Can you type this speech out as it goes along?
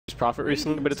profit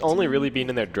recently, but it's only really been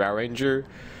in their Drow Ranger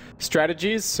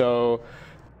strategies, so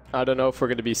I don't know if we're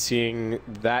going to be seeing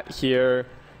that here.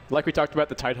 Like we talked about,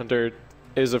 the Tidehunter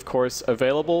is of course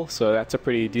available, so that's a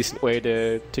pretty decent way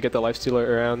to get the Lifestealer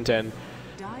around. And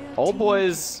Old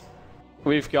Boys,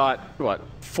 we've got, what,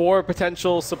 4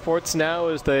 potential supports now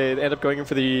as they end up going in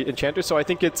for the Enchantress. So I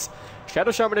think it's Shadow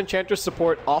Shaman Enchantress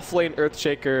support, offlane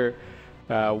Earthshaker,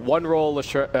 1 roll,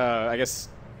 I guess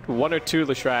 1 or 2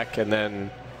 Leshrac, and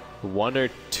then 1 or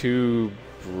 2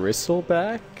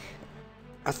 Bristleback?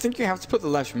 I think you have to put the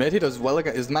Lesh mid. He does well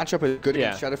against his matchup is good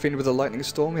against Shadow Fiend with a Lightning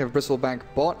Storm. You have Bristleback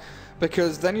bot,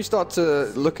 because then you start to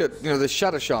look at the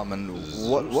Shadow Shaman.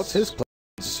 What's his plan?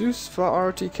 Zeus for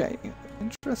ROTK.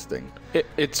 Interesting.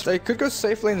 They could go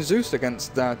safe lane Zeus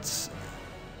against that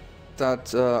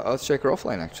Earthshaker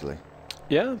offlane actually.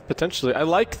 Yeah, potentially. I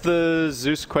like the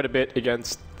Zeus quite a bit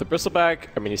against the Bristleback.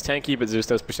 I mean, he's tanky, but Zeus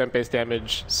does percent-based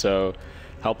damage, so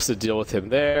helps to deal with him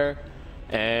there.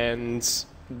 And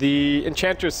the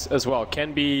Enchantress as well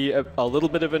can be a little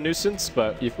bit of a nuisance,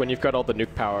 but when you've got all the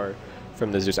nuke power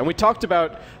from the Zeus. And we talked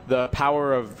about the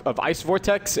power of Ice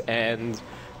Vortex, and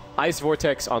Ice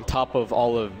Vortex on top of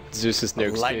all of Zeus's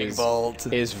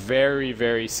nukes is very,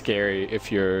 very scary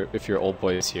if you're Old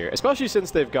Boys here. Especially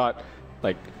since they've got,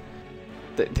 like,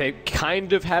 they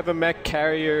kind of have a mech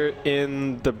carrier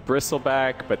in the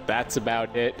Bristleback, but that's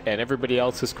about it, and everybody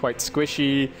else is quite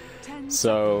squishy.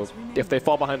 So if they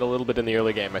fall behind a little bit in the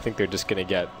early game, I think they're just gonna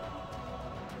get,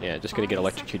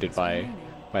 electrocuted by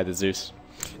the Zeus.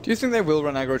 Do you think they will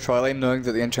run aggro tri-lane, knowing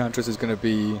that the Enchantress is going to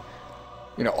be,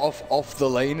 off the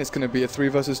lane? It's going to be a 3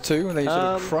 versus 2, and they sort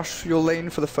of crush your lane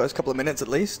for the first couple of minutes at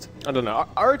least? I don't know.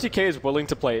 ROTK is willing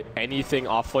to play anything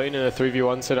off lane in a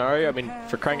 3v1 scenario. I mean,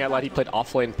 for crying out loud, he played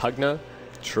off lane Pugna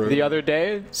the other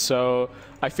day, so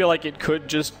I feel like it could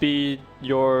just be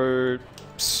your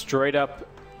straight up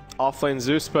offlane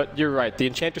Zeus, but you're right. The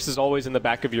Enchantress is always in the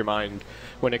back of your mind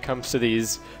when it comes to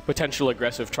these potential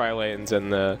aggressive tri-lanes,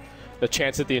 and the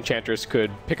chance that the Enchantress could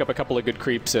pick up a couple of good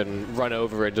creeps and run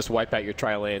over and just wipe out your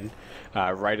tri-lane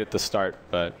right at the start.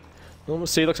 But we'll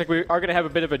see. Looks like we are going to have a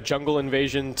bit of a jungle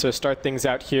invasion to start things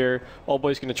out here. Old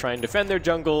Boy's going to try and defend their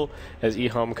jungle as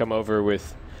Ehome come over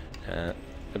with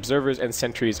observers and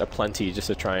sentries aplenty just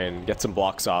to try and get some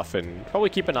blocks off and probably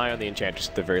keep an eye on the Enchantress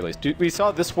at the very least. We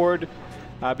saw this ward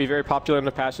be very popular in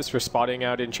the past just for spotting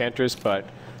out Enchantress, but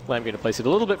Lamb going to place it a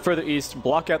little bit further east,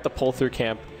 block out the pull-through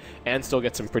camp, and still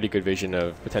get some pretty good vision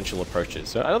of potential approaches.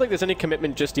 So I don't think there's any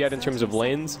commitment just yet in terms of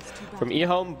lanes from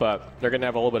Ehome, but they're going to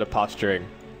have a little bit of posturing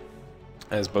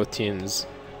as both teams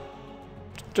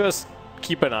just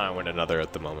keep an eye on one another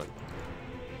at the moment.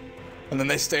 And then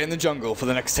they stay in the jungle for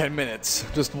the next 10 minutes,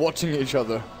 just watching each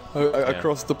other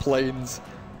across the plains.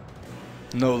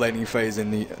 No laning phase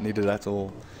needed at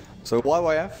all. So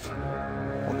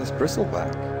YYF on this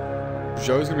Bristleback.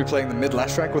 Zhou's going to be playing the mid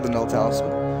Leshrac with the Null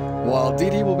Talisman, while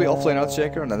DD will be offlane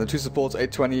Earthshaker, and then the 2 supports,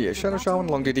 820 Shadow Shaman,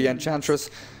 long DD Enchantress.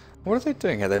 What are they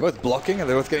doing here? They're both blocking, and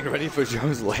they're both getting ready for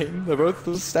Zhou's lane. They're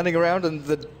both standing around, and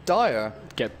the Dire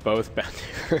get both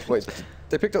bounty. Wait,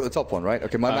 they picked up the top one, right?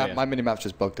 Okay, my minimap's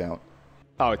just bugged out.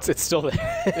 Oh, it's still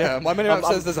there. Yeah, my minimap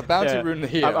says there's a bounty rune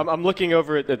here. I'm looking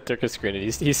over at the Turkish screen, and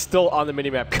he's still on the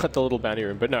minimap, got the little bounty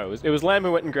rune. But no, it was Lamb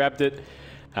who went and grabbed it.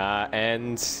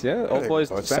 Old Boys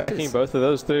stacking both of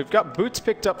those. They've got boots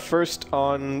picked up first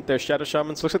on their Shadow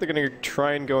Shamans. Looks like they're going to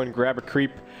try and go and grab a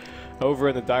creep over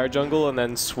in the Dire jungle and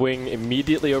then swing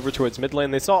immediately over towards mid lane.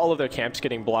 They saw all of their camps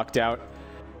getting blocked out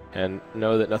and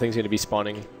know that nothing's going to be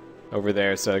spawning over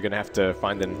there, so they're going to have to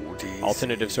find an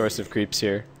alternative source of creeps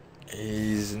here.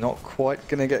 He's not quite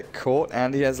going to get caught,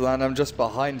 and he has Lanham just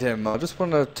behind him. I just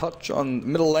want to touch on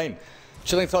middle lane.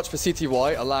 Chilling Touch for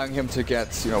CTY, allowing him to get,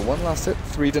 one last hit,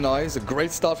 3 denies. A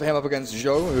great start for him up against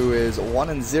Zhou, who is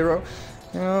 1-0.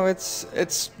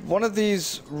 It's one of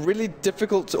these really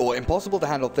difficult or impossible to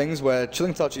handle things where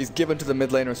Chilling Touch is given to the mid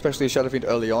laner, especially Shadow Fiend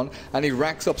early on, and he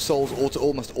racks up souls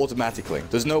almost automatically.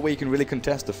 There's no way you can really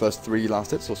contest the first 3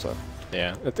 last hits or so.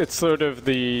 Yeah, it's sort of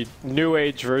the new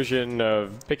age version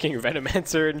of picking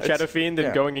Venomancer and Shadow Fiend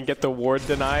and going and get the ward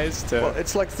denies to... Well,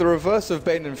 it's like the reverse of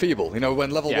Bane and Feeble.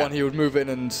 When level 1 he would move in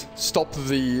and stop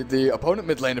the opponent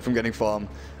mid laner from getting farm.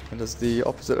 And does the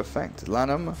opposite effect.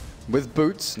 Lanham with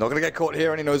boots, not going to get caught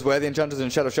here, and he knows where the Enchantress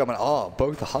and Shadow Shaman are,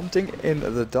 both hunting in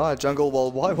the Dire jungle,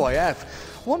 while YYF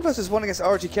 1 versus 1 against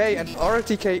ROTK, and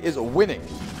ROTK is winning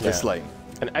this lane.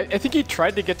 And I think he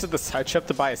tried to get to the side shop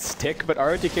to buy a stick, but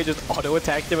ROTK just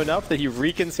auto-attacked him enough that he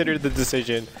reconsidered the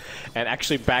decision and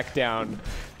actually backed down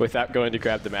without going to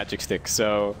grab the magic stick.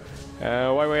 So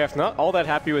YYF not all that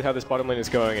happy with how this bottom lane is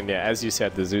going, and yeah, as you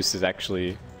said, the Zeus is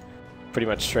actually pretty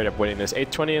much straight up winning this.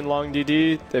 820 in long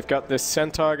DD. They've got this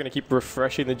Centaur, going to keep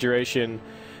refreshing the duration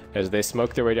as they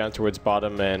smoke their way down towards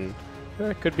bottom, and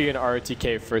it could be an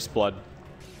RTK first blood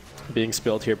being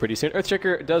spilled here pretty soon.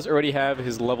 Earthshaker does already have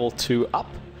his level 2 up.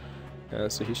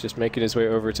 So he's just making his way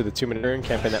over to the 2-minute urn,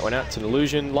 camping that one out. It's an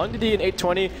illusion. Long DD and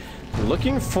 820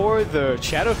 looking for the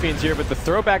Shadow Fiends here, but the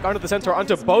throwback onto the Centaur,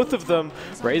 onto both of them.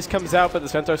 Raze comes out, but the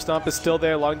Centaur Stomp is still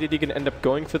there. Long DD can end up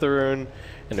going for the rune,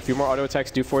 and a few more auto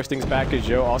attacks do force things back as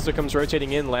Zhou also comes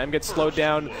rotating in. Lamb gets slowed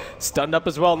down, stunned up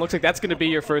as well, and looks like that's going to be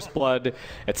your first blood.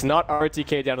 It's not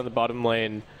RTK down in the bottom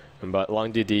lane, but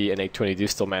Long DD and 820 do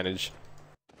still manage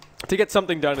to get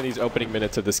something done in these opening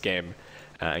minutes of this game.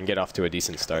 And get off to a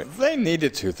decent start. They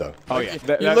needed to, though. Oh, yeah.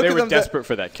 They were desperate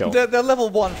for that kill. They're level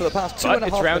 1 for the past 2.5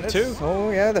 minutes. It's round 2. Oh,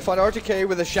 yeah. They find RTK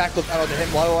with a shackle down onto him.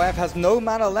 YYF has no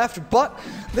mana left, but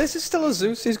this is still a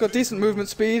Zeus. He's got decent movement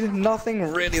speed.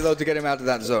 Nothing really, though, to get him out of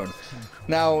that zone.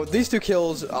 Now, these 2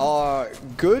 kills are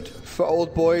good for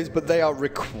Old Boys, but they are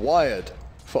required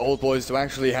for Old Boys to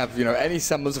actually have, you know, any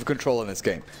semblance of control in this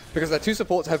game. Because their 2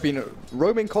 supports have been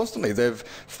roaming constantly. They've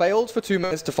failed for 2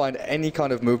 minutes to find any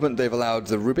kind of movement. They've allowed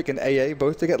the Rubik and AA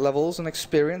both to get levels and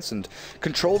experience and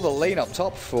control the lane up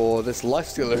top for this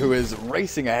Lifestealer who is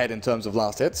racing ahead in terms of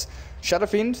last hits. Shadow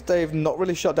Fiend, they've not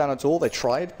really shut down at all. They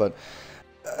tried, but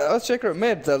Earthshaker at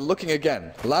mid, they're looking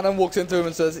again. Lanham walks into him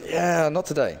and says, yeah, not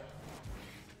today.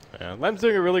 Yeah, Lem's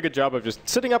doing a really good job of just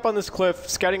sitting up on this cliff,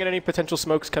 scouting at any potential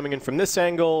smokes coming in from this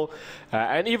angle,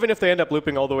 and even if they end up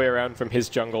looping all the way around from his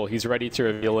jungle, he's ready to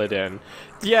reveal it, and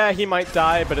yeah, he might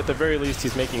die, but at the very least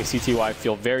he's making CTY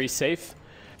feel very safe,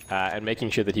 and making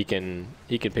sure that he can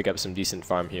pick up some decent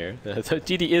farm here. The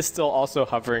DD is still also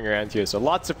hovering around here, so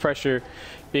lots of pressure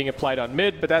being applied on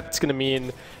mid, but that's going to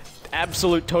mean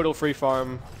absolute total free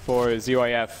farm for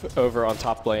ZYF over on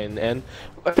top lane. And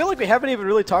I feel like we haven't even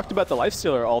really talked about the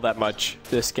Lifestealer all that much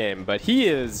this game, but he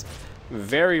is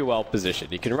very well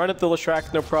positioned. He can run at the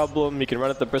Leshrac, no problem. He can run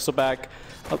at the Bristleback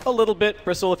a little bit.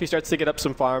 Bristle, if he starts to get up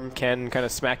some farm, can kind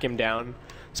of smack him down,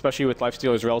 especially with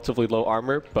Lifestealer's relatively low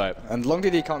armor. And Long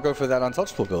DD can't go for that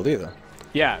untouchable build either.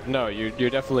 Yeah, no, you're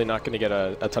definitely not going to get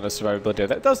a ton of survivability.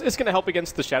 It's going to help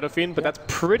against the Shadow Fiend, but that's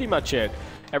pretty much it.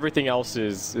 Everything else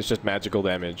is just magical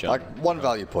damage. Like 1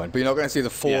 value point, but you're not going to see the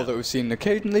 4 that we've seen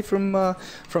occasionally from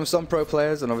some pro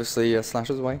players, and obviously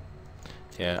Slasher's away.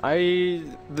 Yeah,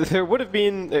 there would have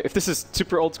been, if this is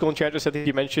super old school Enchantress, I think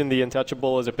you mentioned the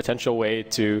Untouchable as a potential way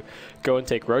to go and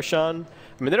take Roshan.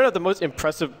 I mean, they don't have the most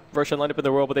impressive Roshan lineup in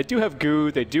the world, but they do have Goo,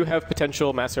 they do have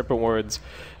potential Mass Serpent Wards,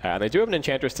 and they do have an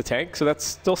Enchantress to tank, so that's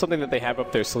still something that they have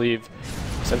up their sleeve.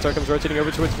 Centaur comes rotating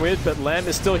over towards mid, but Lamb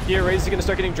is still here. Raze is going to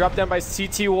start getting dropped down by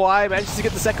CTY, manages to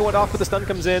get the second one off, but the stun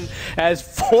comes in as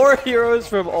 4 heroes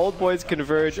from Old Boys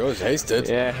converge. Zhou's hasted.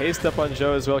 Yeah, haste up on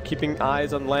Zhou as well, keeping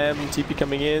eyes on Lamb. TP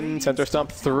coming in, Centaur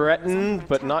Stomp threatened,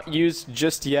 but not used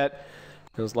just yet.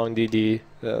 It was Long DD.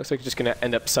 Looks like he's just going to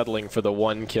end up settling for the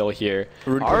 1 kill here.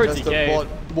 RTK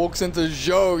walks into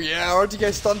Zhou. Yeah,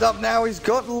 RTK stunned up now. He's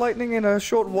got lightning in a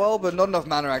short while, but not enough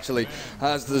mana actually.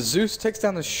 As the Zeus takes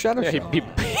down the Shadow Shaman.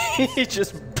 He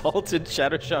just bolted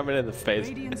Shadow Shaman in the face.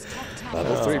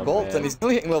 Level 3 bolt, man. And he's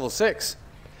only hitting level 6.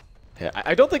 Yeah,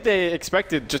 I don't think they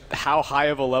expected just how high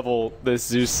of a level this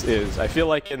Zeus is. I feel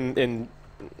like in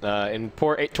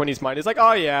poor 820's mind, he's like,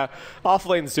 oh yeah,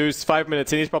 offlane Zeus, 5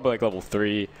 minutes in, he's probably like level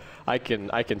 3. I can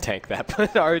tank that.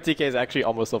 But RTK is actually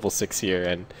almost level 6 here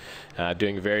and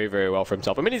doing very, very well for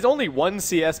himself. I mean, he's only 1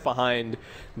 CS behind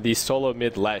the solo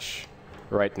mid Lesh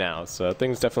right now, so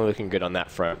things definitely looking good on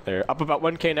that front. They're up about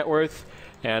 1k net worth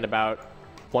and about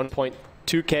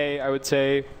 1.2k, I would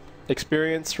say,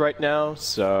 experience right now,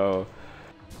 so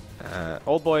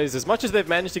Old Boys, as much as they've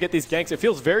managed to get these ganks, it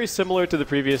feels very similar to the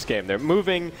previous game. They're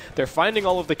moving, they're finding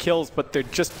all of the kills, but they're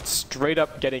just straight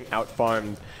up getting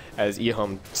out-farmed as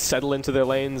Ehome settle into their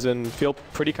lanes and feel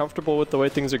pretty comfortable with the way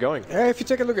things are going. Yeah, if you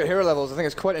take a look at hero levels, I think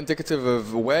it's quite indicative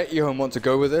of where Ehome want to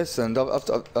go with this, and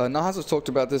Nahaz has talked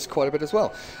about this quite a bit as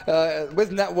well.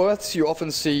 With net worths, you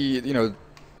often see, you know,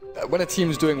 when a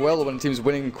team's doing well or when a team's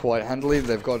winning quite handily,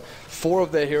 they've got 4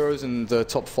 of their heroes in the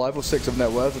top 5 or 6 of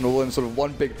net worth and all in sort of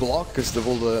one big block because of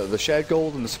all the shared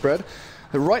gold and the spread.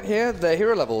 Right here, their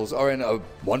hero levels are in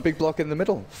one big block in the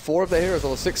middle. 4 of their heroes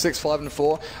are 6, 6, 5, and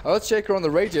 4. Earthshaker on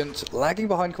the Radiant, lagging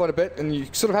behind quite a bit, and you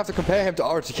sort of have to compare him to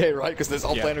RTK, right? Because there's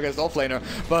offlaner against offlaner.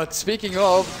 But speaking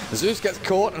of, Zeus gets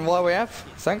caught, and YYF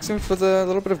thanks him for the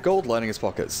little bit of gold lining his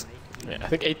pockets. Yeah, I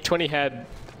think 820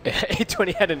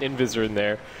 had an invisor in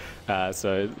there,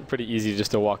 so pretty easy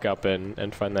just to walk up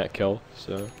and find that kill.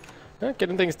 So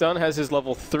getting things done. Has his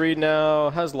level 3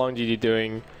 now. How's Long DD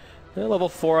doing? Level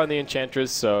 4 on the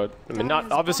Enchantress, so I mean,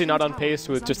 obviously not on pace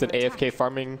with just an AFK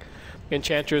farming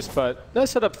Enchantress, but does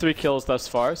set up 3 kills thus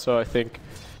far, so I think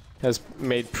has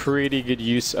made pretty good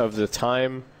use of the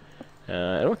time.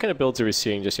 And what kind of builds are we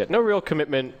seeing just yet? No real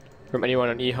commitment from anyone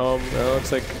on Ehome.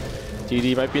 Looks like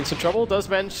DD might be in some trouble. Does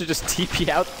manage to just TP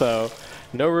out though.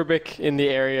 No Rubik in the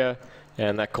area,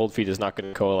 and that cold feet is not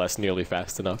going to coalesce nearly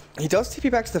fast enough. He does TP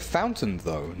back to the fountain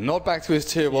though, not back to his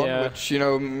tier 1, which, you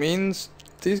know, means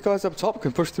these guys up top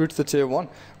can push through to the tier 1.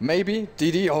 Maybe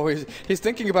DD always, he's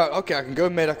thinking about, okay, I can go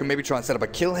mid, I can maybe try and set up a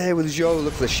kill here with Zhou,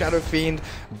 look for the Shadow Fiend,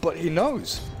 but he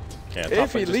knows. Yeah,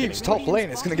 if he leaves top lane,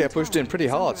 it's going to get pushed in pretty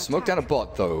hard. Smoke down a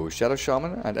bot though. Shadow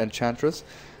Shaman and Enchantress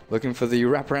looking for the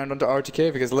wraparound onto RTK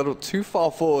if he gets a little too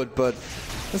far forward, but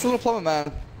this little plumber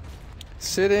man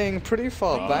sitting pretty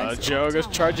far back. Zhou goes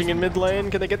charging in mid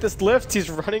lane. Can they get this lift? He's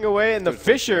running away, and the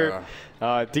Fisher.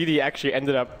 DD actually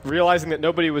ended up realizing that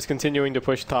nobody was continuing to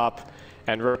push top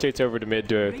and rotates over to mid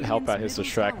to help out his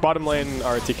Shrek. Bottom lane,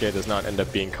 RTK does not end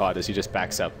up being caught as he just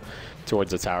backs up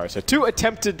towards the tower. So 2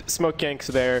 attempted smoke ganks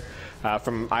there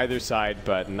from either side,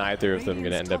 but neither of them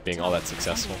going to end up being all that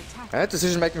successful.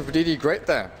 Decision making for DD, great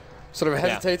there. Sort of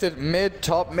hesitated, mid,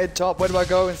 top, where do I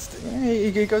go? And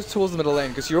he goes towards the middle lane,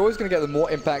 because you're always going to get the more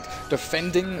impact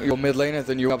defending your mid laner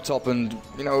than you up top and,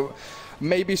 you know,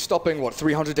 maybe stopping, what,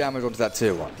 300 damage onto that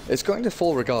tier 1. It's going to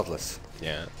fall regardless.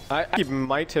 Yeah. He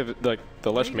might have, like,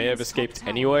 the Lush may have escaped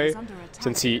anyway,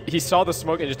 since he saw the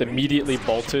smoke and just immediately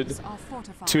bolted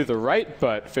to the right,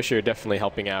 but Fisher definitely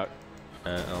helping out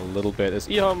a little bit. As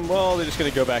Ehome, well, they're just going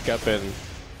to go back up and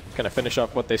kind of finish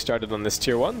up what they started on this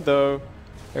tier 1, though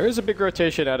there is a big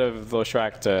rotation out of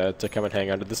Loshrak to come and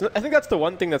hang on to this. I think that's the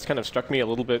one thing that's kind of struck me a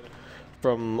little bit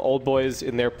from Old Boys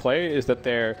in their play, is that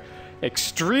they're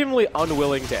extremely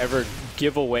unwilling to ever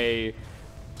give away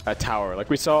a tower. Like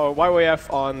we saw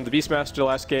YYF on the Beastmaster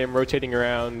last game, rotating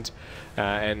around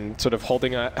and sort of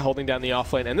holding down the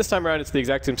offlane. And this time around, it's the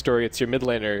exact same story. It's your mid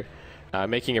laner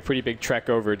making a pretty big trek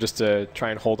over just to try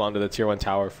and hold on to the tier 1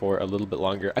 tower for a little bit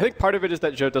longer. I think part of it is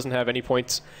that Zhou doesn't have any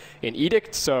points in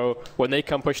Edict, so when they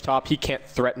come push top, he can't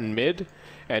threaten mid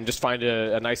and just find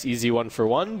a nice easy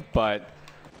 1-for-1, but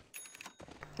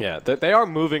yeah, they are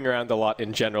moving around a lot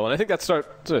in general, and I think that's sort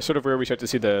of where we start to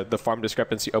see the farm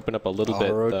discrepancy open up a little bit.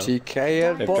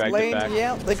 ROTK at bot lane,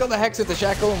 yeah. They got the Hex at the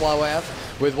Shackle, and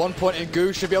YYF with 1 point in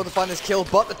Goo should be able to find this kill,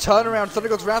 but the turnaround, Thunder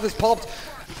God's Wrath is popped.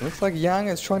 Looks like Yang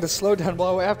is trying to slow down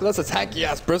YYF, but that's a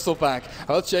tanky-ass Bristleback.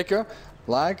 Earthshaker,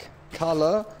 lag,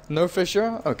 Kala, no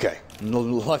Fisher. Okay,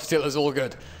 Lifestealer's all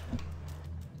good.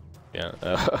 Yeah,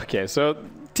 okay, so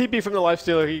TP from the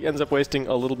Lifestealer, he ends up wasting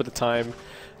a little bit of time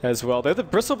as well. There, the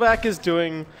Bristleback is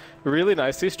doing really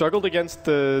nicely. Struggled against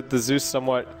the Zeus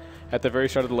somewhat at the very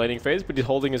start of the laning phase, but he's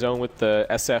holding his own with the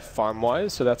SF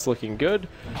farm-wise, so that's looking good.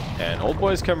 And Old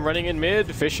Boys come running in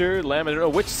mid. Fisher, Lamb, I don't know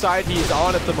which side he's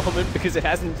on at the moment because it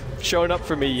hasn't shown up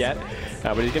for me yet.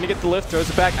 But he's going to get the lift, throws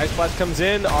it back. Ice Blast comes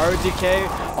in. RDK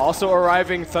also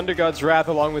arriving. Thunder God's Wrath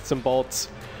along with some bolts.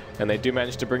 And they do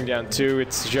manage to bring down 2.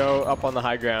 It's Zhou up on the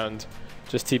high ground,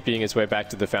 just TPing his way back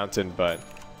to the fountain, but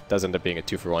does end up being a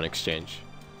 2-for-1 exchange.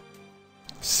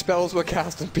 Spells were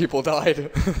cast and people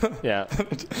died. Yeah.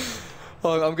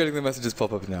 Oh, I'm getting the messages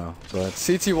pop up now. But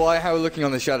CTY, how are we looking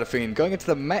on the Shadow Fiend? Going into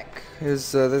the mech,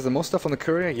 there's more stuff on the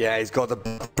courier. Yeah, he's got the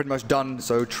pretty much done.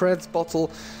 So Treads, Bottle,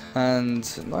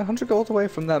 and 900 gold away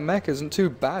from that mech isn't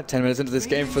too bad. 10 minutes into this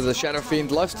game for the Shadow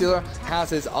Fiend. Lifestealer has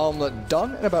his armlet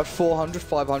done in about 400,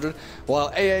 500, while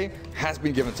AA has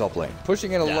been given top lane.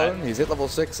 Pushing in alone, he's hit level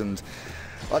 6 and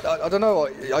I don't know,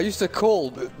 I used to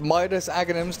call Midas,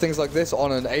 Aghanims, things like this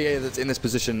on an AA that's in this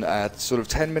position at sort of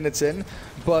 10 minutes in,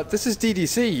 but this is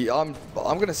DDC. I'm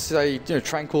going to say, you know,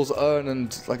 Tranquil's Urn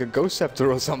and like a Ghost Scepter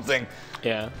or something.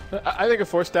 Yeah, I think a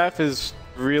Force Staff is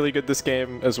really good this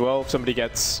game as well. If somebody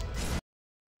gets...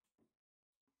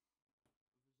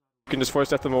 You can just Force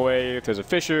Staff them away. If there's a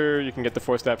Fisher, you can get the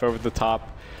Force Staff over the top.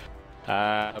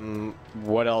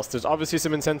 What else? There's obviously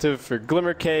some incentive for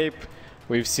Glimmer Cape.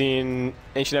 We've seen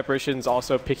Ancient Apparitions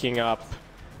also picking up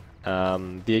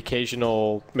the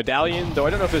occasional Medallion, though I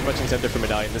don't know if there's much incentive for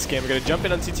Medallion this game. We're going to jump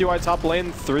in on CTY top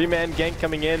lane, 3-man gank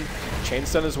coming in,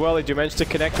 Chainstun as well. They do manage to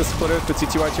connect the splitter, but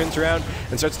CTY turns around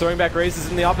and starts throwing back raises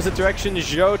in the opposite direction.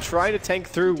 Zhou trying to tank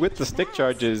through with the stick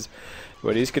charges,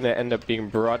 but he's going to end up being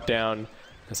brought down,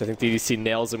 as I think DDC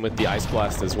nails him with the Ice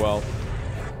Blast as well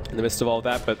in the midst of all of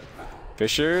that. But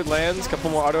Fisher lands, a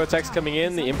couple more auto attacks coming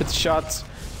in, the impetus shots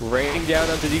raining down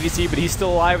onto DDC, but he's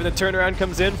still alive, and the turnaround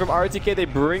comes in from RTK. They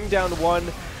bring down 1.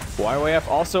 YYF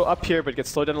also up here, but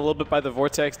gets slowed down a little bit by the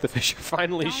Vortex. The Fisher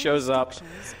finally shows up,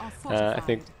 I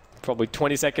think probably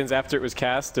 20 seconds after it was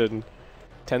cast, and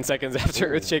 10 seconds after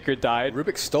Earthshaker died.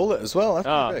 Rubik stole it as well.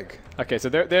 That's pretty big. Okay, so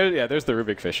there's the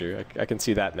Rubik Fisher. I can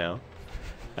see that now.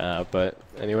 But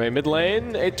anyway, mid lane,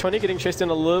 820 getting chased in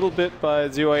a little bit by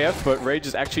ZYF, but Rage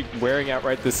is actually wearing out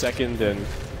right this second, and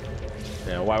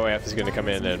YYF is going to come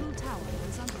in and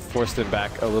force them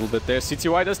back a little bit there.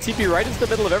 CTY does TP right into the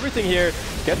middle of everything here,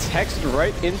 gets hexed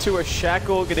right into a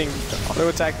shackle, getting auto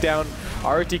attack down.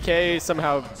 RTK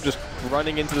somehow just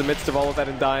running into the midst of all of that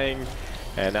and dying.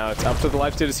 And now it's up to the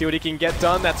Lifesteal to see what he can get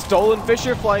done. That stolen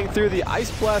Fisher flying through. The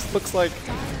Ice Blast looks like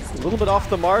a little bit off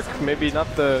the mark. Maybe not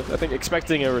the, I think,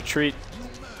 expecting a retreat.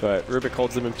 But Rubik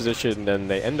holds them in position, and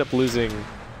they end up losing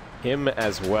him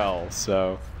as well.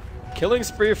 So, killing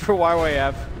spree for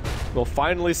YYF. We'll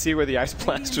finally see where the Ice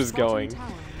Blast was going.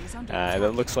 And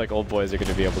it looks like Old Boys are going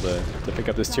to be able to pick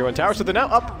up this Tier 1 tower. So they're now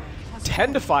up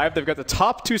 10-5. They've got the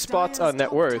top 2 spots on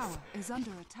net worth.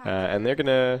 And they're going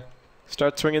to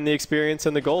start swinging the experience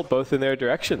and the gold both in their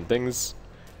direction. Things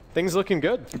looking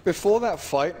good. Before that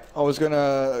fight, I was going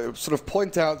to sort of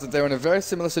point out that they're in a very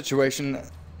similar situation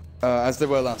as they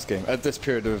were last game, at this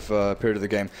period of the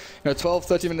game. 12,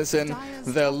 30 minutes in,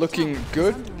 they're looking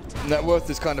good. Net worth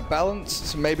is kind of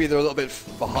balanced. Maybe they're a little bit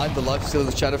behind the lifesteal of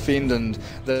the Shadow Fiend, and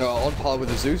they're on par with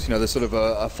the Zeus. There's sort of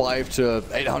a 500 to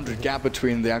 800 gap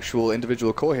between the actual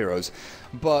individual core heroes.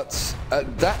 But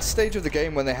at that stage of the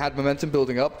game, when they had momentum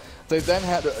building up, they then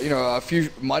had a few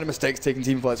minor mistakes, taking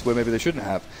team fights where maybe they shouldn't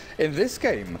have. In this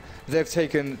game, they've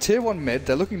taken Tier 1 mid.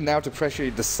 They're looking now to pressure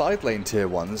the side lane Tier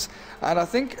 1s. And I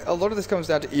think a lot of this comes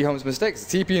down to Ehome's mistakes.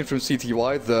 TPing from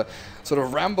CTY, the sort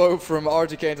of Rambo from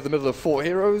RTK into the middle of 4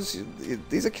 heroes.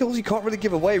 These are kills you can't really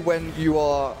give away when you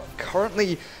are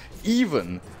currently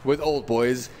even with Old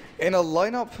Boys in a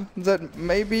lineup that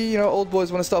maybe Old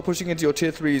Boys want to start pushing into your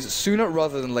Tier 3s sooner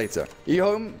rather than later.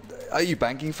 Ehome, are you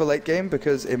banking for late game?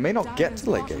 Because it may not get to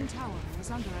late game.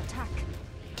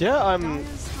 Yeah, I'm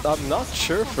not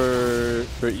sure for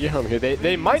Ehome here.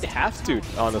 They might have to,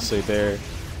 honestly.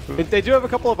 They do have a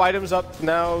couple of items up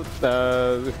now.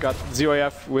 We've got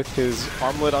ZYF with his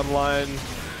armlet online.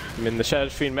 The Shadow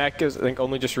Fiend mech has, I think,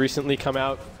 only just recently come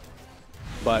out.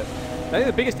 But I think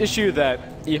the biggest issue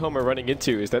that Ehome are running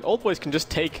into is that Old Boys can just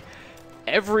take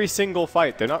every single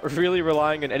fight. They're not really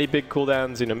relying on any big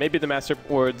cooldowns. Maybe the Master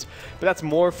Wards, but that's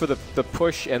more for the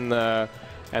push and the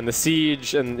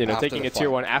siege and taking a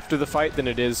Tier 1 after the fight than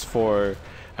it is for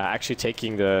actually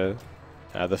taking the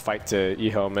fight to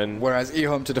Ehome. And whereas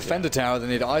Ehome to defend a tower, they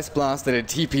need Ice Blast, they need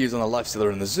TPs on the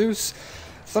Lifestealer and the Zeus.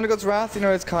 Thunder God's Wrath,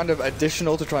 it's kind of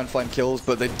additional to try and find kills,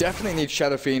 but they definitely need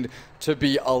Shadow Fiend to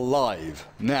be alive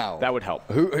now. That would help.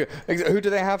 Who do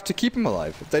they have to keep him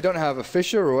alive? If they don't have a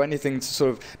Fisher or anything to sort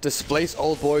of displace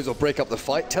Old Boys or break up the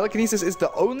fight, Telekinesis is the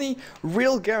only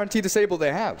real guaranteed disable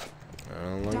they have.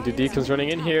 Long DD comes running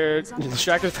in here.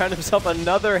 Striker's found himself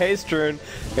another haste rune.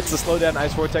 Gets the slowdown.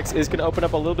 Ice Vortex is going to open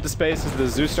up a little bit of space as the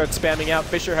Zeus starts spamming out.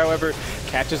 Fisher, however,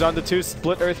 catches on to 2.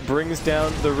 Split Earth brings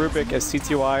down the Rubik as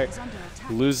CTY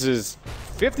loses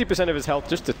 50% of his health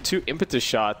just to 2 impetus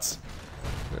shots.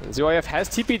 ZYF has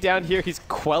TP down here. He's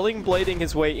quelling blading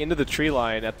his way into the tree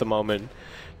line at the moment.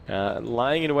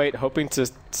 Lying in wait, hoping to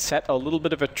set a little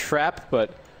bit of a trap,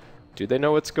 but do they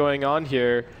know what's going on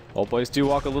here? Old Boys do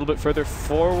walk a little bit further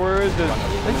forward.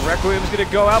 Requiem's going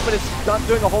to go out, but it's not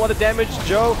doing a whole lot of damage.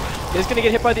 Joe is going to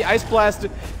get hit by the Ice Blast,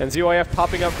 and ZYF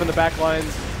popping up from the back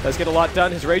lines. Does get a lot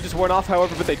done. His rage is worn off,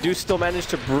 however, but they do still manage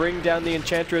to bring down the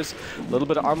Enchantress. A little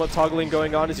bit of armlet toggling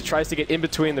going on as he tries to get in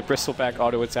between the bristleback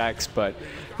auto attacks, but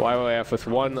YYF with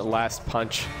one last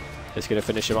punch is going to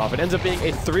finish him off. It ends up being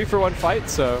a 3-for-1 fight,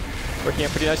 so working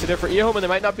out pretty nicely there for Ehome, and they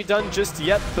might not be done just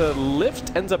yet. The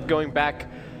lift ends up going back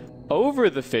over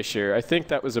the Fisher. I think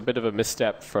that was a bit of a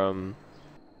misstep from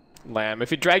Lamb. If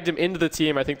he dragged him into the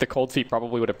team, I think the Cold Feet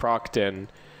probably would have procced, and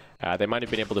they might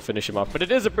have been able to finish him off. But it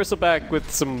is a bristleback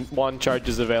with some wand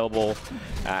charges available,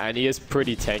 and he is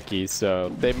pretty tanky, so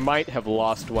they might have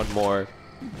lost one more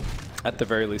at the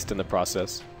very least in the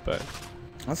process. But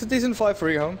that's a decent fight for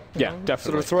Ehome. Yeah,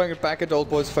 definitely. Sort of throwing it back at Old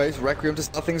Boy's face. Requiem to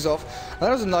start things off. And that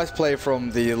was a nice play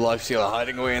from the Lifestealer,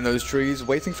 hiding away in those trees,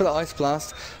 waiting for the Ice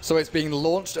Blast. So it's being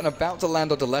launched and about to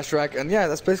land onto Leshrac. And yeah,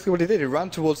 that's basically what he did. He ran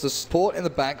towards the support in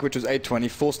the back, which was 820,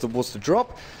 forced the wards to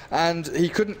drop. And he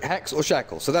couldn't hex or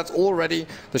shackle. So that's already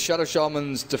the Shadow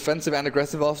Shaman's defensive and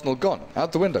aggressive arsenal gone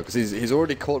out the window, because he's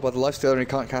already caught by the Lifestealer and he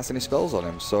can't cast any spells on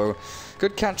him. So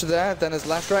good catch there. Then as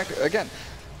Leshrac, again,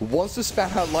 wants to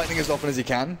spam out lightning as often as he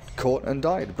can, caught and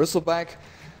died. Bristleback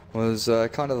was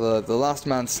kind of the last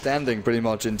man standing pretty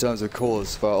much in terms of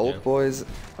cores for Old Boys.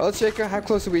 Earthshaker, how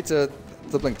close are we to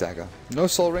the Blink Dagger? No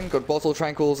Soul Ring, got Bottle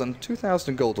Tranquils and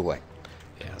 2,000 gold away.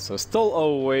 Yeah, so still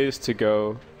a ways to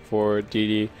go for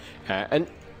DD. And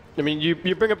I mean,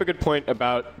 you bring up a good point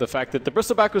about the fact that the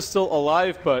Bristleback was still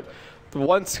alive, but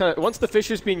once the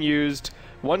Fissure's being used,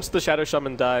 once the Shadow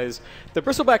Shaman dies, the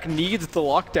Bristleback needs the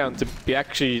lockdown to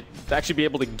actually be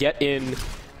able to get in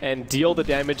and deal the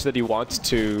damage that he wants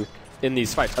to in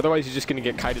these fights. Otherwise, he's just going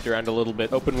to get kited around a little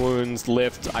bit. Open Wounds,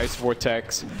 Lift, Ice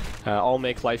Vortex, all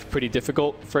make life pretty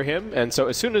difficult for him. And so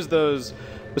as soon as his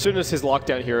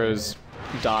lockdown heroes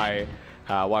die,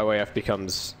 YYF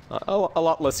becomes a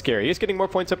lot less scary. He's getting more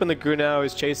points up in the Gu now.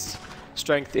 His chase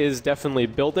strength is definitely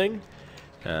building.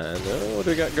 And what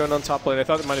do we got going on top lane? I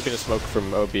thought it might have been a smoke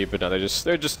from OB, but no,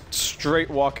 they're just straight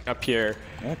walking up here.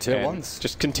 Yeah, tier 1s.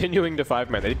 Just continuing to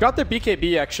 5-man. They got their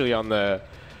BKB actually on the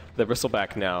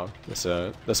Bristleback now.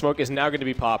 So the smoke is now going to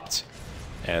be popped,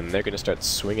 and they're going to start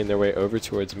swinging their way over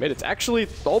towards mid. It's actually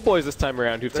the old boys this time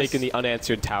around who've taken the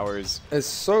unanswered towers. It's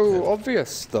so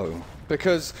obvious, though.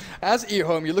 Because as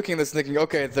Ehome, you're looking at this thinking,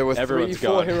 okay, there were Everyone's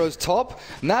 3-4 heroes top.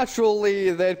 Naturally,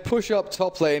 they'd push up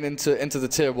top lane into the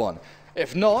tier 1.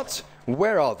 If not,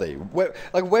 where are they?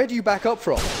 Where do you back up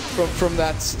from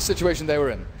that situation they were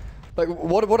in? Like,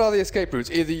 what are the escape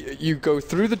routes? Either you go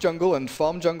through the jungle and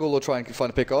farm jungle or try and find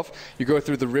a pick off, you go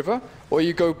through the river, or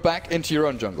you go back into your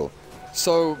own jungle.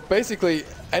 So basically,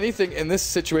 anything in this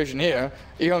situation here,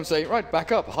 Ehome's saying, right,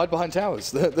 back up, hide behind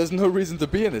towers. There's no reason to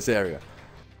be in this area.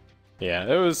 Yeah,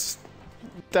 it was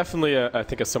definitely, I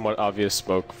think, a somewhat obvious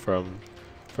smoke from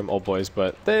old boys,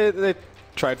 but they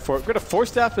tried for it. Got a Force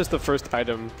Staff as the first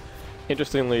item,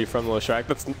 interestingly, from the Leshrac.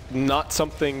 That's not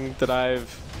something that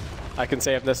I can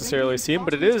say I've necessarily seen,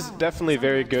 but it is definitely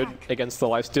very good against the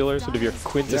Lifestealer, sort of your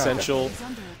quintessential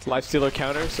Lifestealer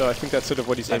counter, so I think that's sort of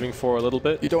what he's aiming for a little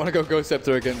bit. You don't want to go Ghost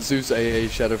Scepter against Zeus, AA,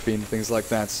 Shadow Fiend, things like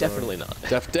that. So definitely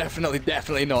not.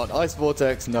 Definitely not. Ice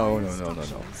Vortex, no.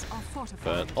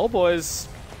 But old boys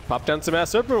pop down some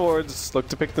Mass Serpent Wards, look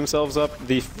to pick themselves up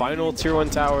the final tier 1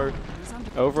 tower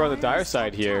over on the Dire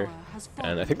side here.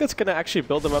 And I think that's going to actually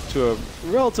build them up to a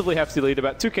relatively hefty lead,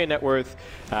 about 2k net worth,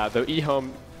 though Ehome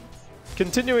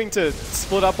continuing to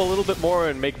split up a little bit more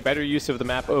and make better use of the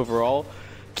map overall.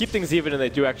 Keep things even, and they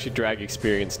do actually drag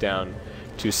experience down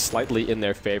to slightly in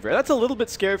their favor. And that's a little bit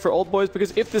scary for old boys,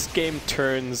 because if this game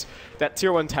turns, that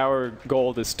tier 1 tower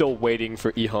gold is still waiting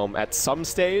for Ehome at some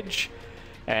stage,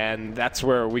 and that's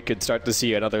where we could start to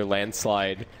see another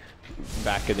landslide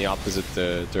back in the opposite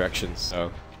direction. So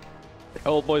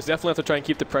old boys definitely have to try and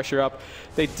keep the pressure up.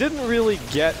 They didn't really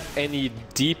get any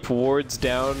deep wards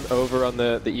down over on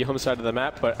the Ehome side of the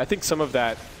map, but I think some of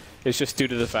that is just due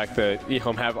to the fact that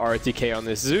Ehome have RTK on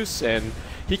this Zeus, and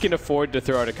he can afford to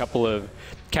throw out a couple of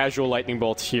casual lightning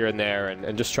bolts here and there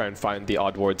and just try and find the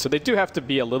odd ward. So they do have to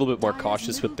be a little bit more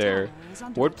cautious with their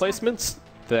ward placements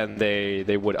than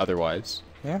they would otherwise.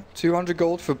 Yeah, 200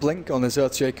 gold for Blink on this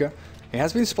Earthshaker. He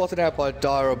has been spotted out by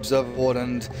Dire Observer Ward,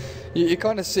 and you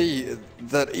kind of see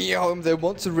that Ehome, they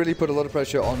want to really put a lot of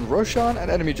pressure on Roshan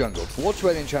and enemy jungle. Watch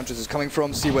where the Enchantress is coming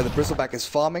from, see where the Bristleback is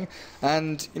farming,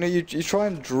 and you try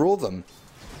and draw them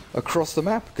across the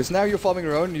map, because now you're farming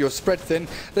your own, you're spread thin.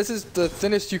 This is the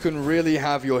thinnest you can really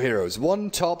have your heroes.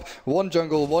 1 top, 1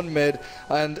 jungle, 1 mid,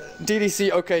 and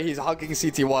DDC, okay, he's hugging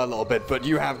CTY a little bit, but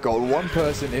you have got 1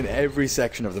 person in every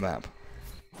section of the map.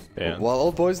 Yeah. While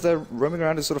old boys, they're roaming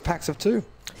around in sort of packs of 2.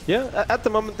 Yeah, at the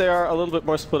moment they are a little bit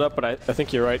more split up, but I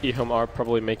think you're right. Ehome are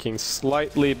probably making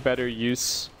slightly better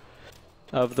use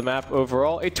of the map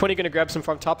overall. 820 going to grab some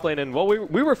from top lane, and well,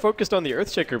 we were focused on the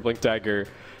Earthshaker Blink Dagger,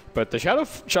 but the Shadow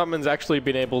Shaman's actually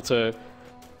been able to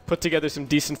put together some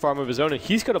decent farm of his own, and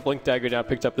he's got a Blink Dagger now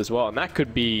picked up as well, and that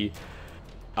could be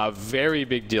a very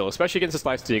big deal, especially against this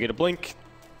lifesteal. You get a Blink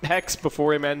Hex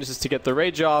before he manages to get the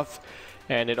Rage off,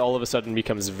 and it all of a sudden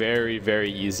becomes very,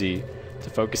 very easy to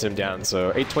focus him down. So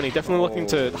 820 definitely looking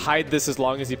to hide this as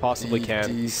long as he possibly can.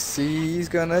 DC's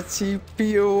gonna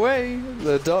TP away.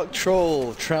 The Dark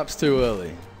Troll traps too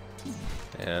early.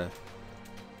 Yeah.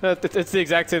 It's the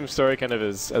exact same story kind of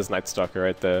as Night Stalker,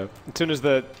 right? As soon as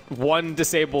the 1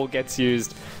 disable gets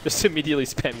used, just immediately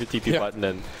spam your TP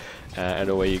button and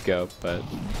away you go. But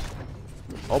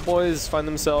all boys find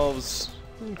themselves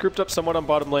grouped up somewhat on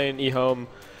bottom lane. Ehome,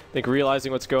 I think,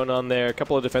 realizing what's going on there. A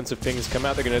couple of defensive pings come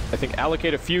out. They're going to, I think,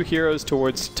 allocate a few heroes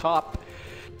towards top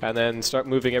and then start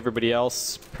moving everybody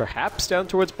else perhaps down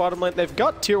towards bottom lane. They've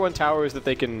got tier 1 towers that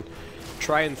they can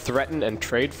try and threaten and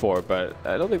trade for, but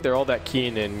I don't think they're all that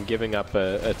keen in giving up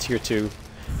a tier 2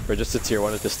 or just a tier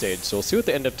 1 at this stage. So we'll see what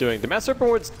they end up doing. The Mass Serpent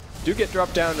Wards do get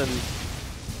dropped down, and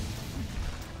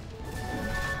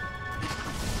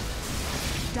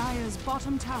Dire's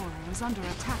bottom tower is under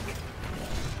attack.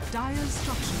 Dire's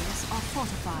structures are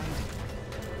fortified.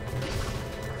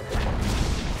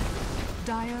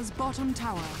 Dire's bottom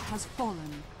tower has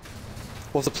fallen.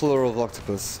 What's the plural of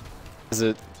octopus? Is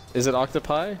it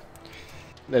octopi?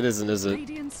 It isn't, is it?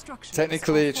 Radiant structures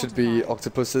Technically, are it should be fortified.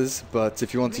 octopuses, but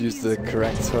if you want to use the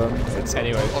correct term, it's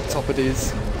Anyway.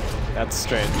 octopodes. That's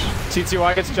strange.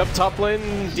 CTY gets jumped top lane.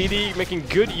 DD making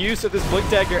good use of this Blink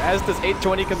Dagger as this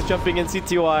 820 comes jumping in.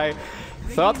 CTY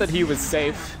thought that he was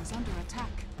safe, Is under attack.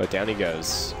 but down he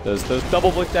goes. Those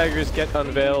double Blink Daggers get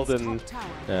unveiled, and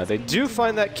they do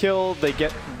find that kill. They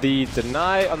get the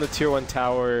deny on the tier 1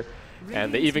 tower,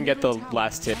 and they even get the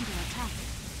last hit. Under attack.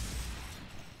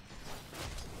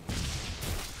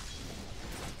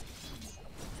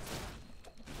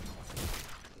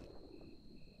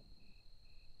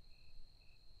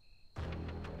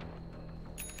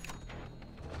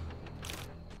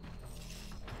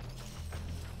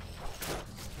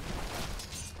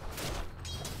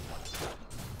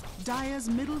 Dire's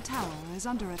middle tower is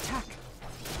under attack.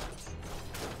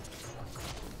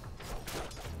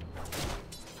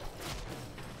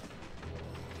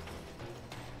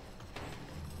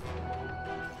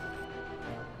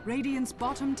 Radiant's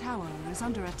bottom tower is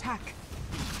under attack.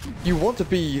 You want to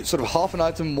be sort of half an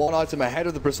item, one item ahead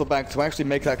of the Bristleback to actually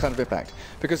make that kind of impact.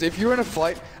 Because if you're in a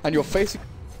fight and you're facing...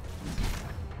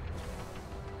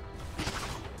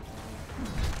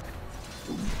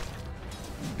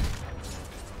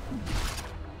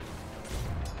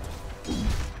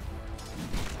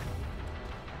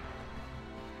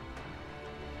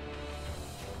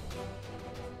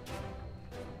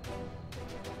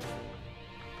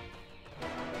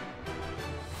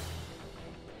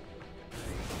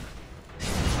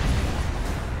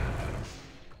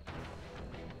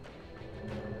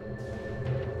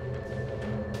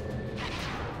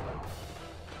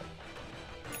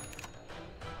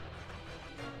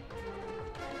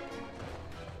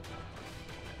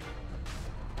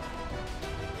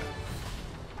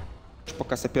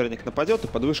 Пока соперник нападет, и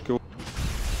подвышка его.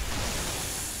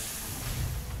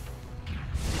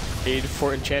 Aid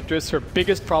for Enchantress, her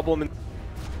biggest problem in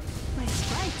My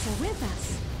sprites are with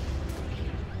us.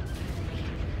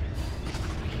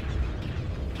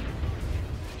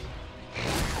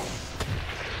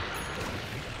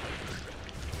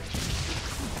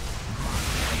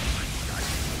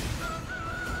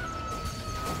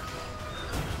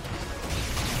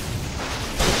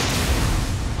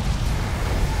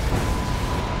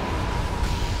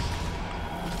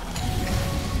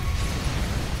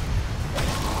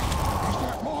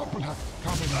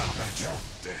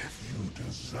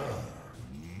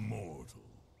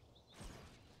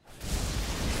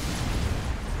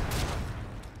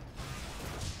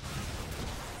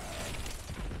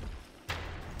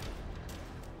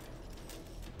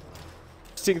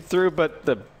 through, but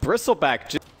the Bristleback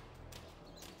just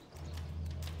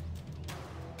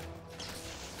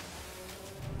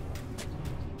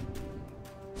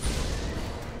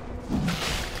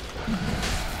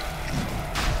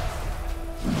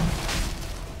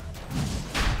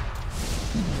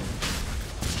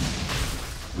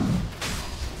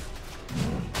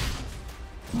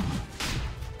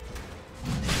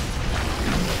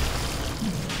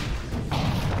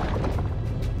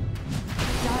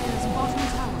Dire's bottom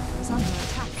tower is under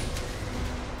attack.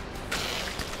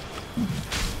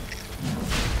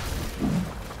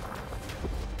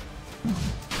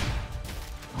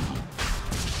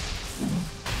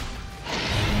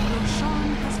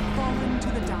 Roshan has fallen to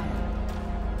the Dire.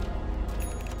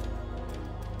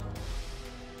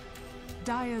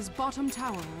 Dire's bottom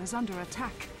tower is under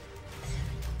attack.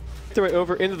 their way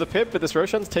over into the pit, but this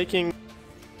Roshan's taking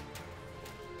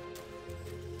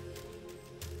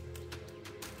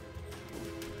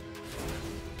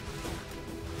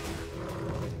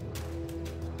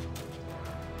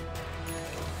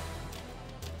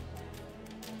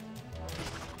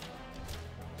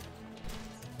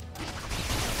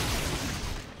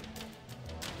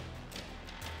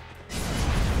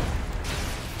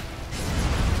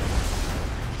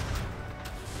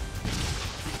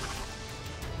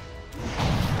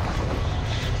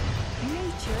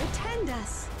Nature attend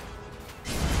us.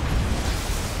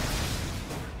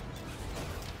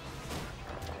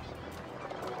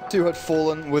 Two had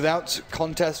fallen without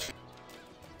contest.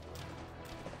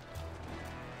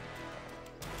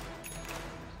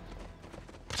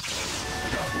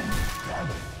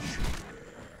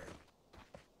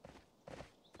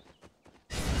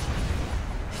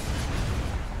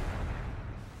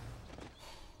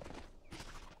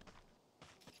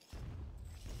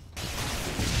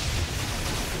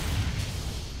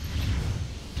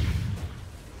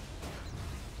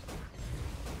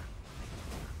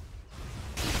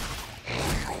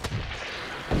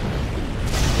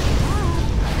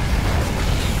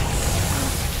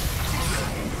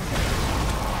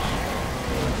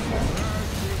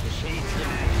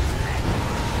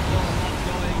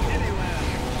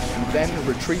 then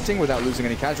retreating without losing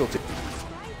any casualty.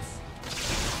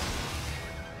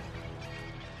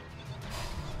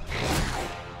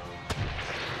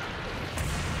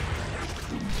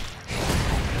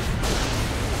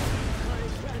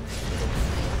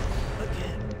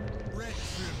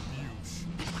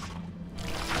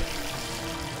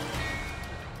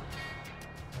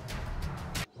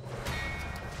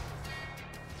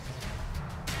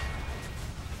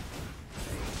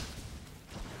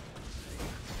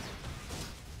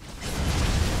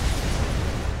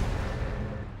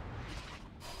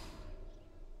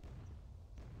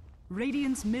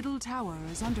 Radiant's middle tower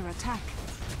is under attack.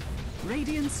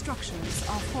 Radiant structures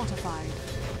are fortified.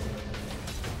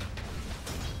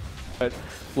 But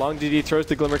long DD throws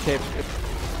the Glimmer Cape.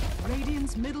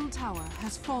 Radiant's middle tower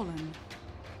has fallen.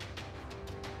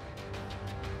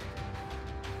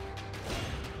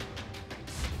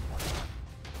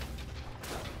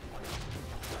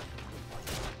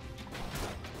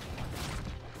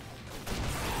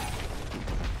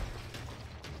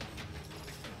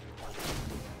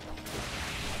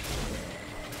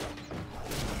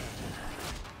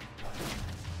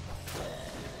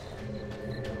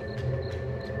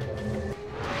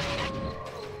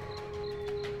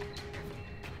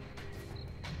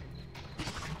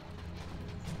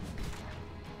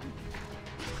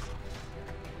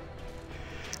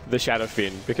 The Shadow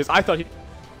Fiend, because I thought he...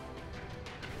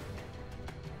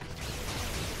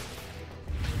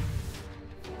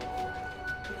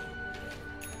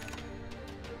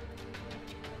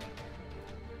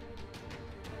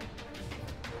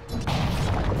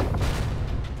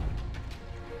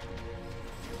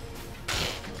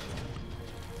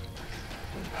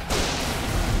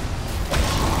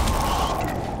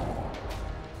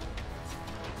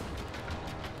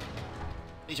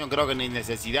 Creo que ni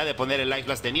necesidad de poner el Life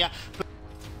las tenía.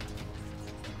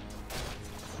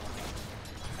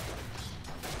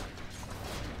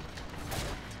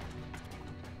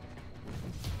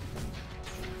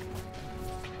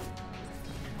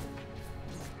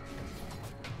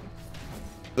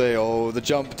 The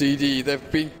jump DD,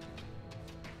 they've been...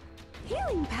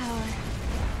 Healing power.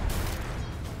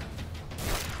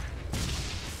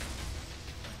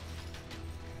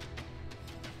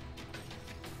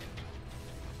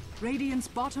 Radiant's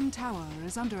bottom tower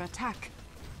is under attack.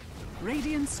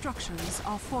 Radiant structures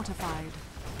are fortified.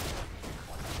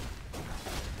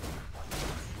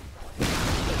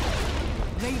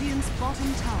 Radiant's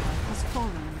bottom tower has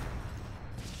fallen.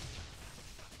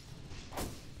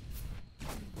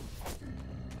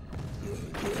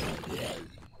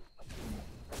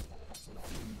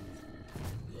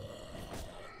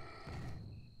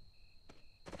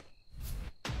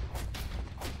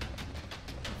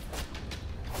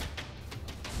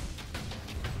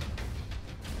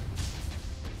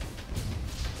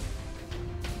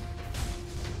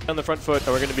 On the front foot,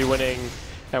 and we're going to be winning.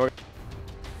 And we're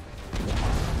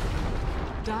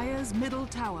Dire's middle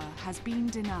tower has been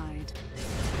denied.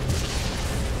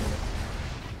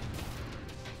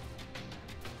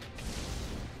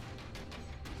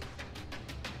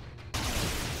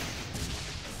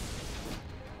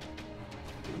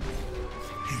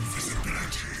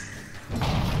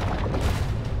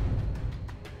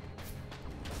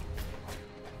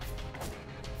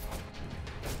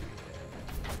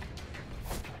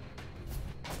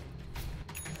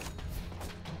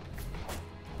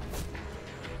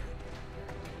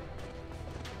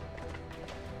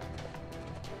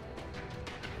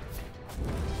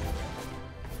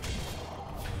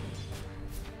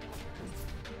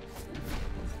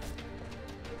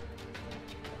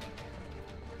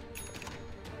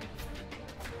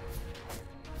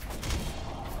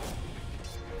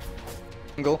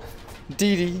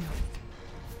 DD.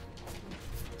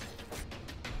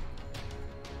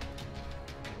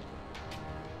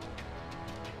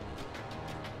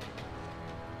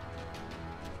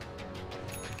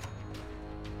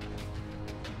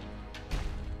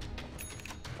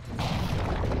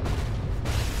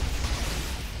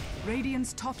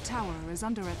 Radiant's top tower is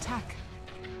under attack.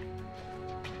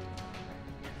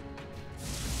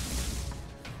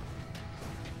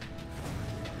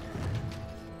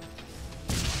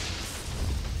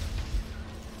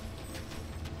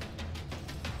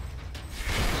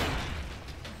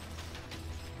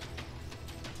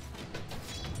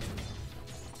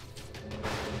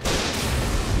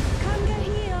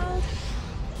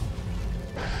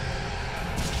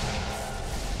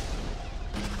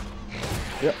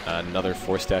 Yep. Another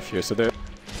 4-staff here, so there.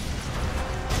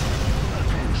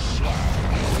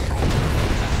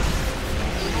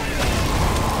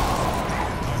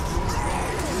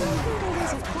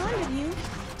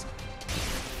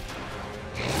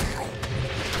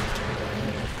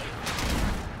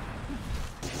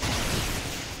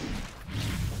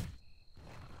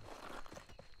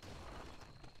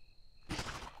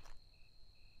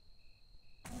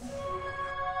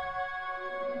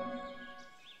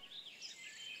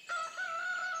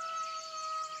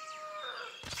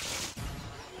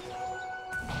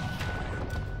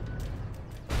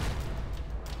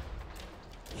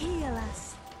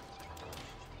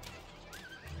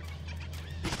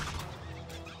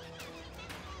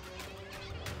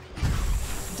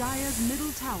 Dire's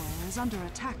middle tower is under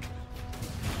attack.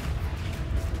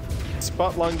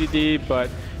 Spot long DD, but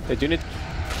they do need.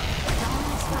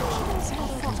 Dire's structures are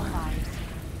fortified.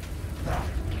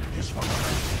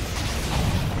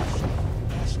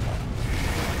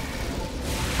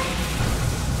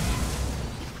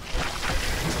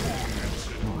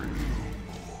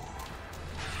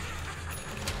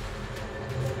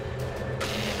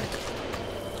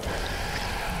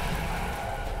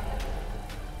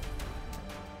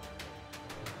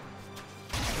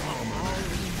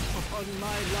 Upon my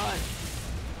life.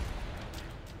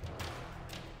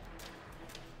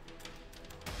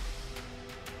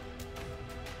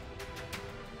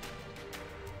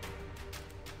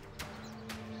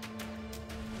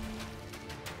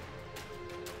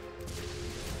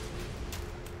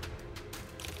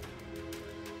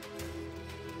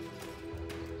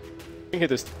 Okay,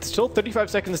 there's still 35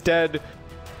 seconds dead.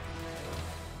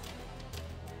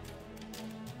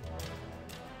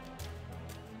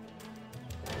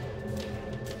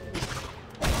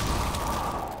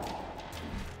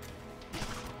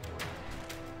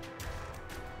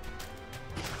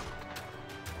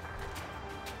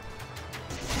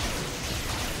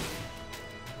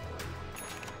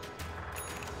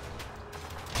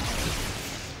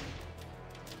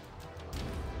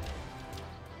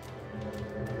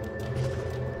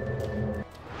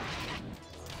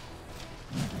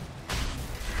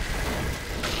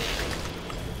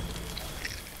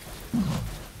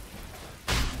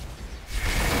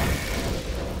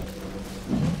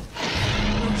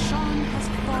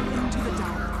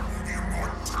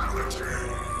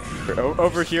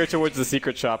 Over here towards the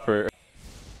secret shopper.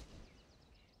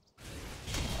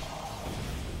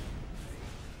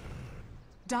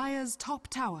 Dire's top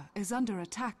tower is under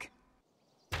attack.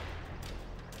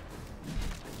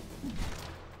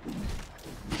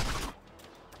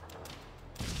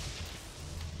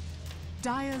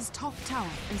 Dire's top tower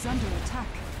is under attack.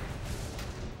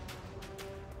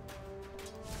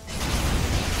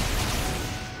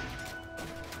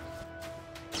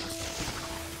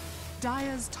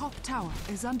 Dire's top tower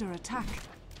is under attack.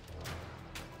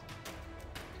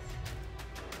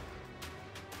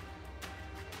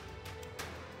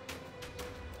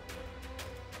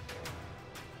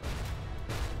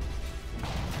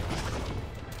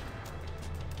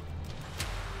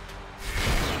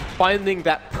 Finding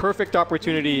that perfect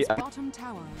opportunity. Dire's bottom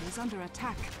tower is under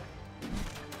attack.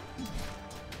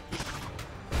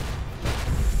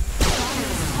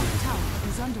 Dire's top tower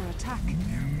is under attack.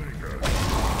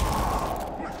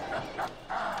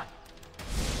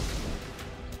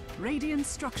 Radiant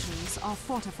structures are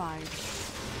fortified.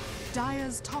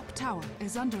 Dire's top tower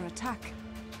is under attack.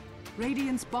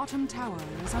 Radiant's bottom tower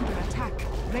is under attack.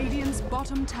 Radiant's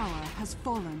bottom tower has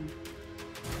fallen.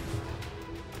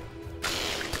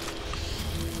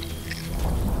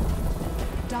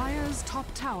 Dire's top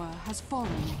tower has fallen.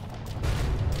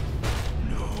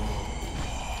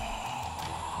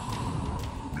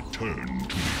 Return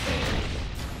to Earth.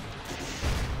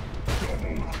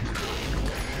 Double kill.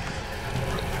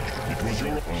 It was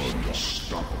your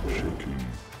unstoppable king.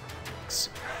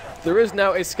 There is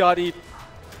now a Scotty.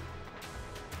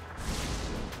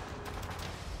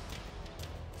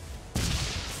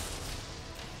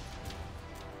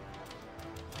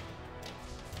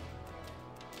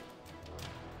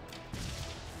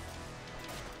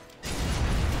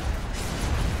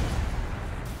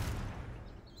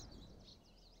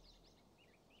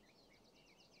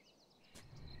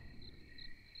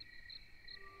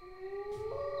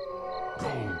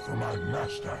 Gold for my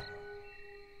master.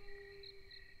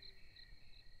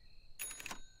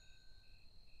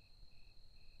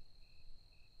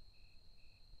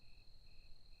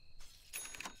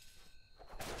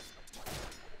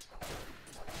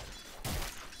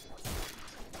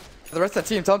 The rest of the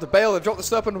team, time to bail and drop the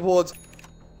serpent wards.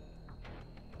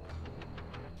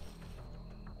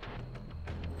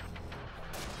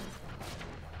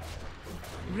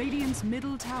 Radiant's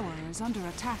middle tower is under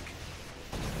attack.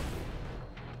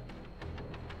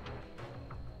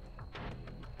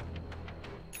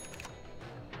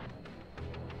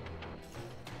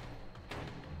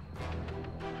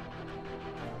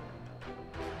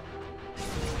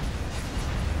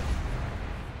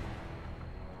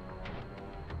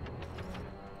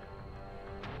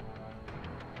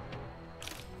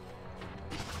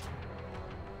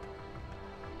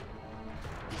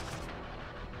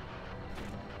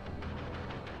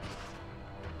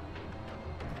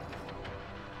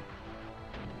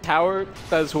 Tower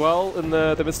as well in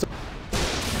the midst of.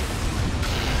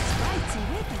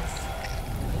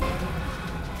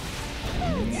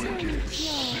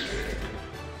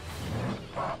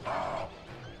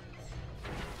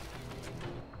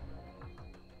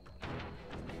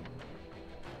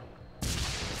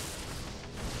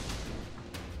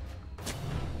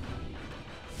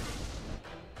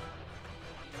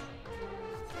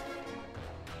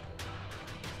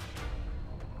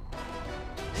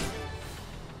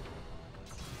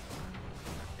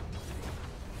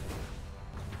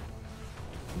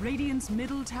 Radiant's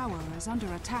middle tower is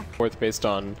under attack. Fourth based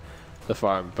on the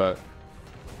farm, but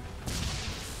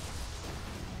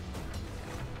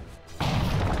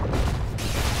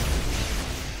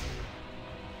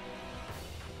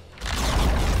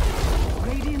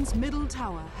Radiant's middle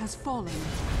tower has fallen.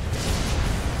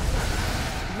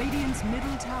 Radiant's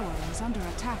middle tower is under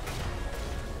attack.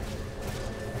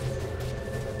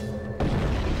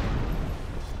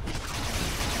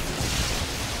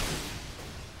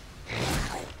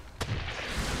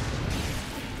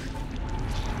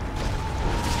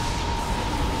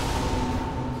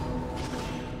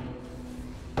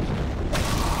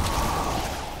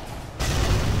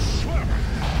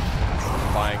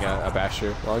 buying a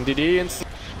basher. Long DD and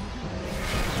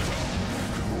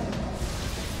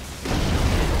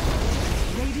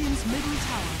Radiant's middle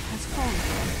tower has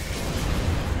fallen.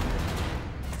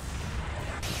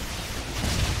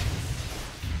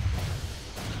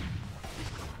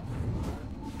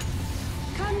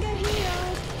 Come get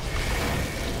healed.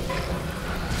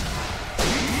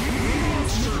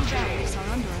 Radiant's middle barracks are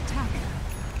under attack.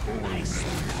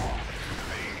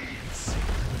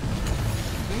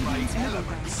 Radiant's middle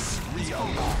barracks has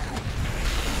fallen.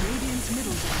 Radiant's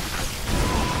middle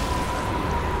barracks.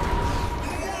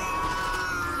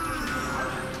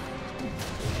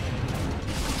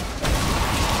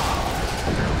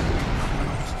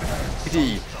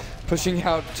 D pushing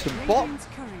out to bot. Radiant's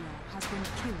courier has been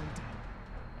killed.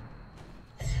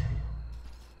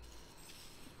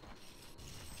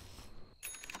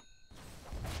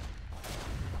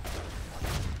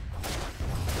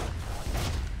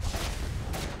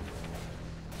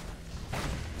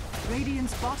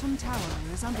 Radiant's bottom tower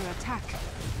is under attack.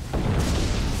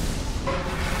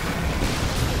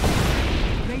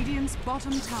 Radiant's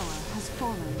bottom tower has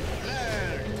fallen.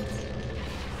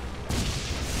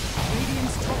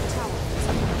 Radiant's top tower is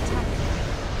under attack.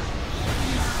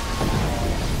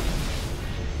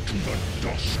 To the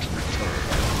dust return.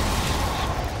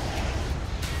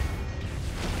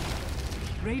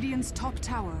 Radiant's top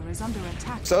tower is under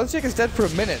attack. So Earthshake is dead for a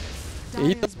minute.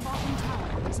 He Dire's bottom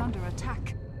tower is under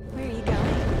attack. Where are you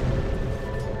going?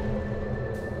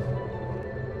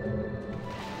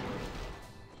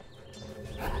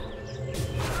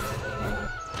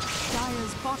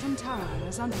 Dire's bottom tower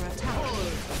is under attack.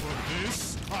 For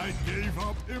this, I gave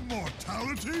up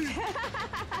immortality?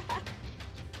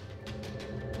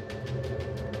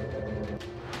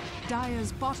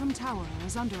 Dire's bottom tower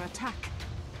is under attack.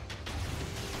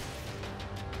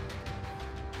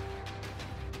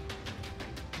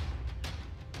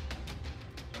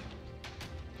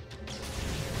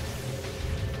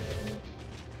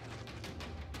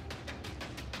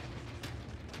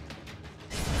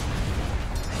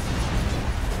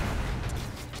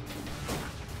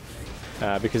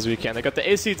 because we can. They got the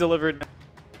AC delivered.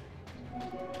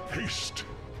 Haste.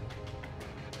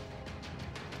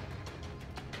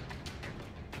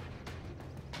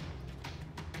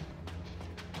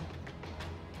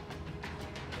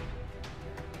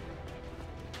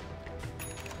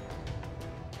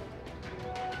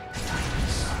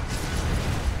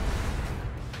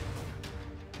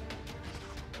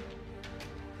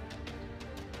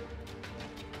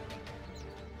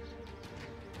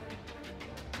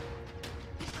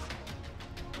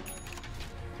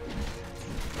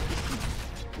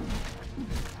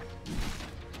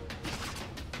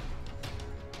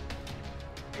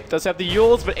 Does have the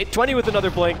Yules, but 820 with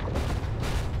another blink.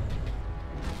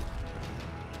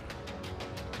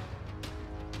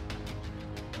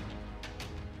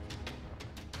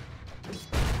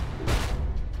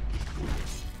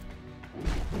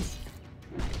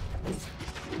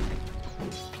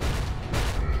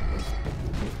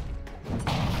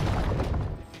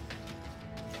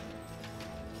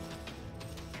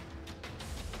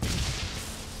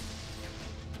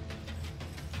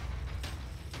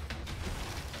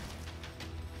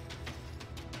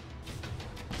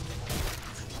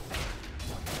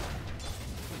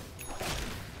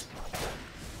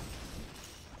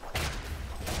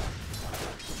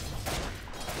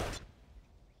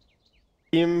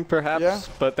 Team, perhaps, Yeah.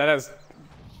 but that has.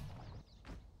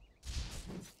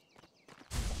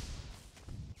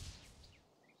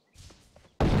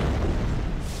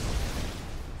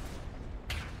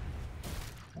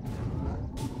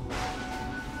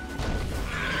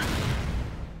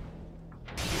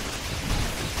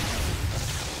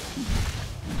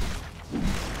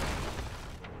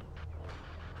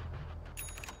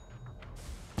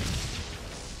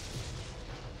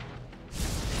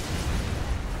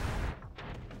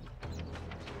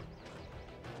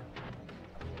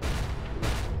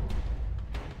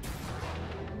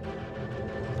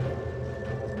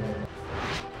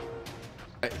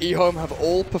 Ehome have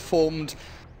all performed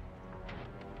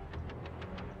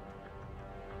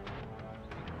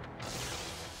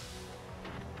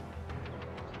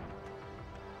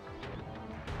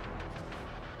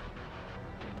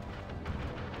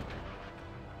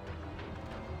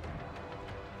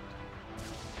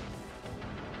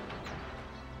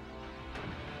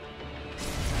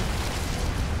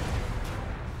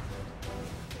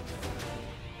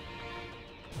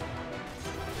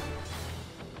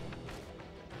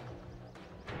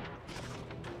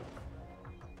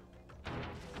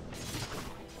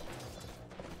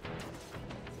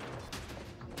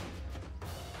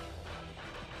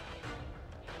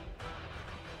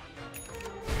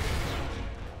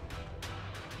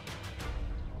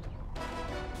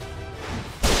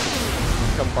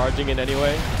come barging in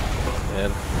anyway.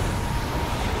 And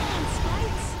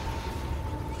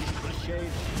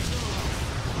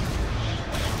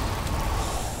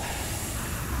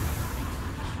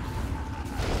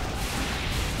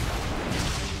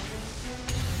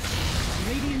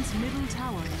Radiant's middle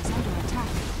tower is under attack.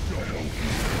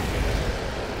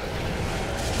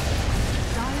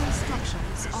 Dire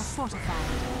structures are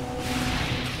fortified.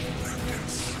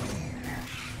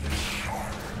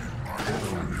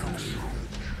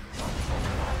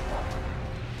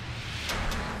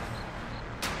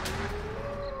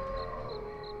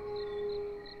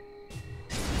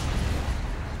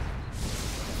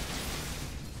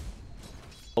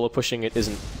 solo pushing it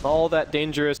isn't all that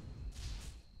dangerous.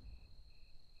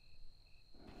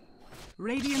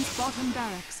 Radiant's bottom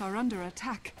barracks are under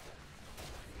attack.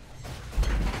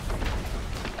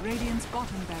 Radiant's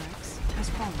bottom barracks has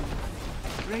fallen.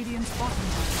 Radiant's bottom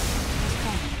barracks